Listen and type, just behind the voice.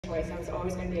choice. I was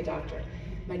always going to be a doctor.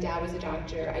 My dad was a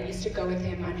doctor. I used to go with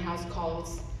him on house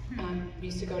calls. We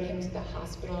used to go to him to the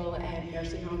hospital and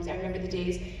nursing homes. I remember the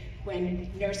days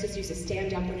when nurses used to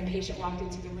stand up when a patient walked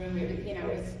into the room.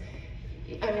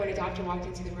 When a doctor walked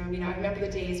into the room, I remember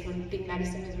the days when being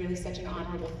medicine was really such an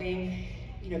honorable thing.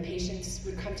 Patients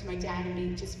would come to my dad and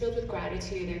be just filled with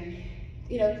gratitude,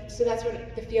 and so that's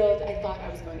what the field I thought I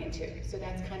was going into. So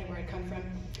that's kind of where I come from.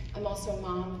 I'm also a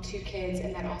mom of 2 kids,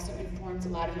 and that also informs a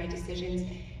lot of my decisions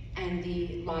and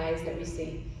the lies that we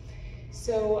see.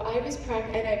 So I'm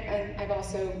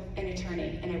also an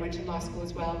attorney, and I went to law school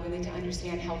as well, really to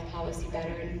understand health policy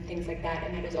better and things like that,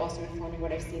 and that is also informing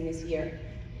what I've seen this year.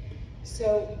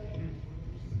 So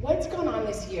what's gone on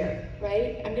this year,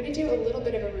 right? I'm going to do a little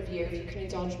bit of a review, if you can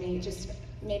indulge me, just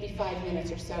maybe 5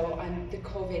 minutes or so on the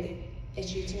COVID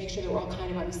issue to make sure that we're all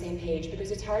kind of on the same page,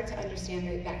 because it's hard to understand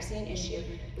the vaccine issue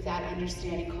without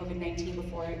understanding COVID-19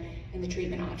 before and the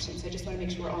treatment options. So I just want to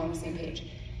make sure we're all on the same page.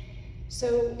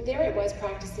 So there I was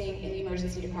practicing in the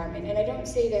emergency department, and I don't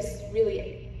say this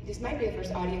really, this might be the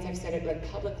first audience I've said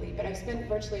it publicly, but I've spent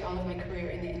virtually all of my career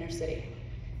in the inner city.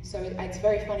 So it's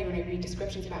very funny when I read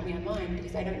descriptions about me online,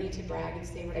 because I don't need to brag and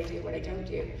say what I do, what I don't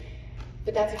do.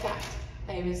 But that's a fact.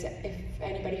 If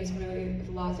anybody who's familiar with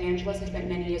Los Angeles, I spent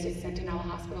many years at Sentinel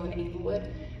Hospital in Inglewood.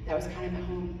 That was kind of my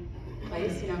home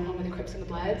place, home of the Crips and the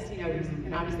Bloods,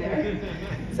 and I was there.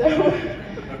 So,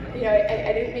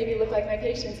 I didn't maybe look like my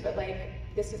patients, but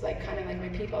this is kind of like my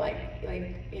people.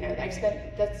 I've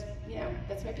spent,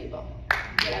 that's my people.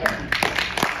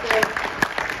 So,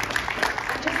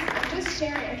 I'm just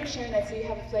sharing that so you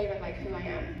have a flavor of who I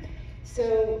am.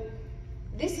 So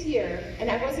this year, and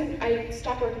I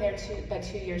stopped working there about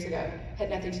 2 years ago, had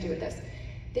nothing to do with this.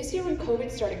 This year when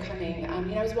COVID started coming,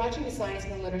 I was watching the science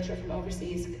and the literature from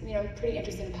overseas. I'm pretty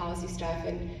interested in policy stuff,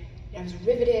 and I was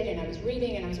riveted, and I was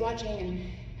reading, and I was watching, and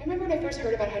I remember when I first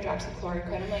heard about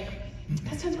hydroxychloroquine, I'm like,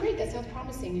 that sounds great, that sounds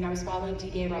promising. I was following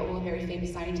Didier Raoult, a very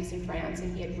famous scientist in France,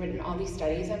 and he had written all these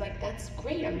studies. I'm like, that's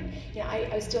great. I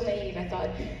was still naive. I thought,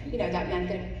 that meant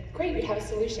that, great, we'd have a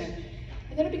solution.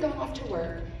 And then I'd be going off to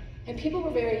work, and people were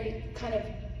very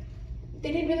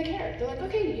they didn't really care. They're like,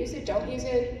 okay, use it, don't use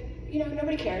it,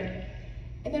 nobody cared.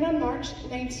 And then on March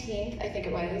 19th, I think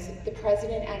it was, the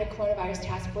president at a coronavirus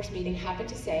task force meeting happened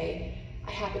to say,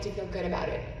 I happen to feel good about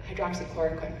it,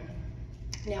 hydroxychloroquine.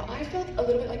 Now, I felt a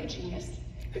little bit like a genius,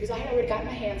 because I had already gotten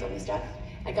my hands on the stuff.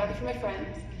 I'd gotten it from my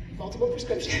friends, multiple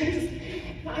prescriptions,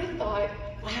 and I thought,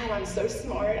 wow, I'm so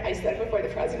smart. I said it before the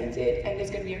president did, and there's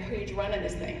going to be a huge run on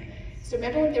this thing. So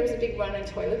remember when there was a big run on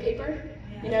toilet paper?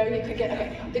 You could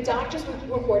get, the doctors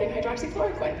were hoarding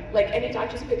hydroxychloroquine, any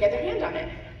doctors who could get their hand on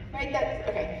it, right?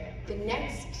 The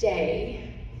next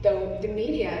day, though, the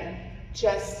media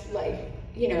just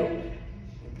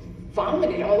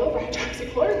vomited all over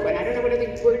hydroxychloroquine. I don't know what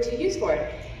other word to use for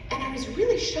it. And I was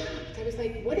really shocked. I was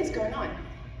like, what is going on?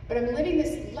 But I'm living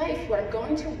this life where I'm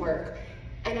going to work,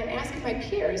 and I'm asking my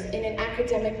peers in an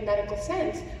academic medical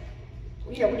sense,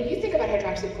 what do you think about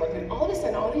hydroxychloroquine? All of a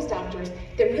sudden, all these doctors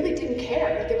that really didn't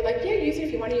care, they were like, yeah, use it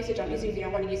if you want to use it, don't use it if you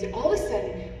don't want to use it. All of a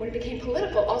sudden, when it became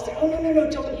political, all said, oh, no,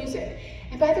 don't use it.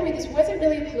 And by the way, this wasn't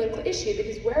really a political issue,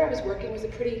 because where I was working was a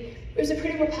pretty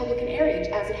Republican area,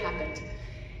 as it happened.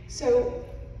 So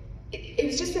it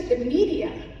was just that the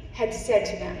media had said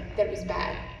to them that it was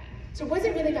bad. So it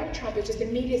wasn't really about Trump, it was just the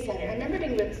media said it. I remember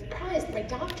being really surprised that my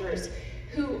doctors,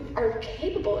 who are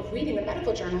capable of reading the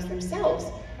medical journals themselves,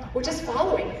 were just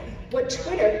following what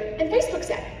Twitter and Facebook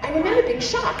said. I remember being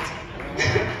shocked.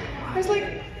 I was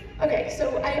like, okay,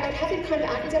 so I'd have these kind of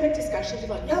academic discussions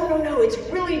about, no, it's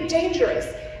really dangerous.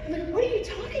 I'm like, what are you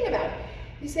talking about?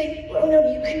 They say, well, no,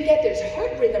 you can get this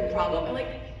heart rhythm problem. I'm like,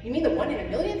 you mean the 1 in a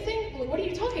million thing? Well, what are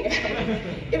you talking about?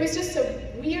 It was just so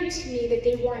weird to me that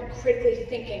they weren't critically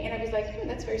thinking, and I was like,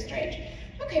 that's very strange.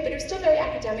 Okay, but it was still very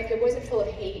academic. It wasn't full of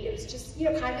hate. It was just,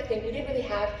 kind of a thing. We didn't really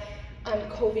have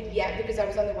COVID yet, because I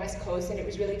was on the West Coast, and it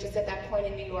was really just at that point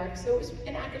in New York, so it was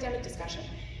an academic discussion.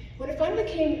 When it finally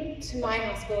came to my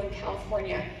hospital in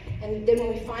California, and then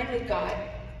when we finally got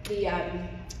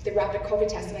the rapid COVID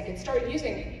test, and I could start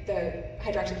using the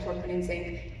hydroxychloroquine and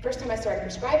zinc, first time I started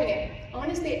prescribing it,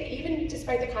 honestly, even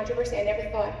despite the controversy, I never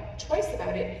thought twice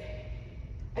about it.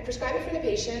 I prescribed it for the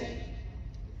patient.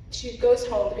 She goes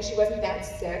home because she wasn't that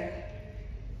sick.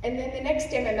 And then the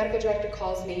next day, my medical director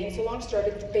calls me, and so long story,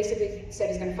 but basically said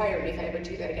he's going to fire me if I ever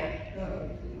do that again.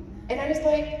 And I was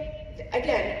like,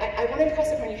 again, I want to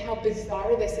impress upon you how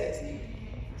bizarre this is.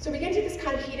 So we get into this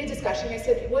kind of heated discussion. I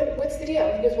said, what's the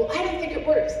deal? He goes, well, I don't think it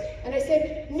works. And I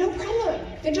said, no problem,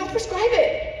 then don't prescribe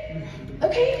it.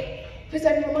 Okay? Because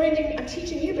I'm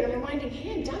teaching you, but I'm reminding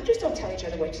him, doctors don't tell each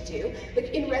other what to do.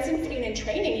 Like in residency and in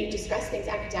training, you discuss things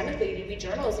academically, you read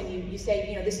journals, and you say,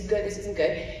 you know, this is good, this isn't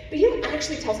good. But you don't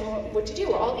actually tell someone what to do.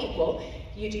 We're all equal.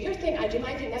 You do your thing, I do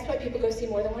my thing. That's why people go see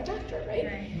more than one doctor,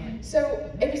 right? So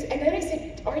it was, and then I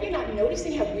said, are you not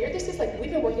noticing how weird this is? Like,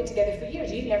 we've been working together for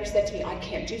years. You've never said to me, I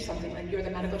can't do something, like you're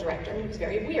the medical director. It was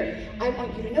very weird. I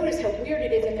want you to notice how weird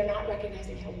it is, and they're not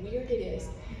recognizing how weird it is.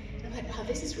 And I'm like, wow,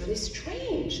 this is really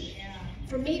strange.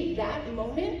 For me, that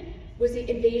moment was the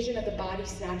invasion of the body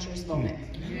snatchers moment.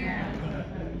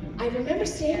 I remember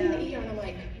standing in the ER and I'm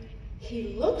like,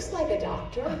 he looks like a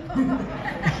doctor.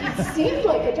 He seemed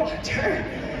like a doctor.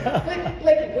 But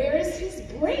like, where is his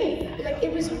brain? Like,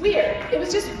 it was weird. It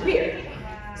was just weird.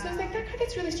 So I was like,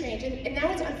 that's really strange. And now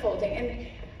it's unfolding. And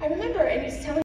I remember, and he's telling